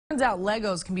turns out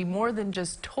Legos can be more than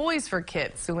just toys for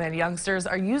kids. Siouxland youngsters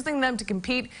are using them to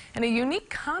compete in a unique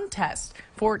contest.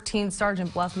 14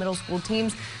 Sergeant Bluff Middle School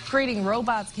teams creating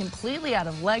robots completely out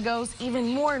of Legos. Even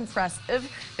more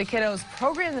impressive, the kiddos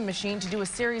programmed the machine to do a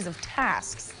series of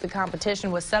tasks. The competition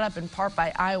was set up in part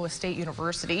by Iowa State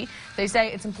University. They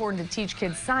say it's important to teach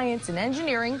kids science and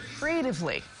engineering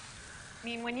creatively. I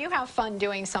mean, when you have fun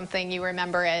doing something, you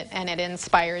remember it and it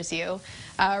inspires you.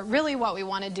 Really what we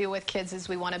want to do with kids is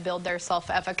we want to build their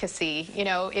self-efficacy. You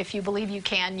know, if you believe you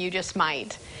can, you just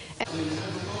might.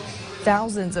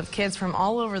 Thousands of kids from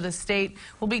all over the state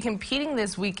will be competing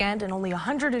this weekend, and only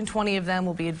 120 of them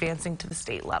will be advancing to the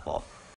state level.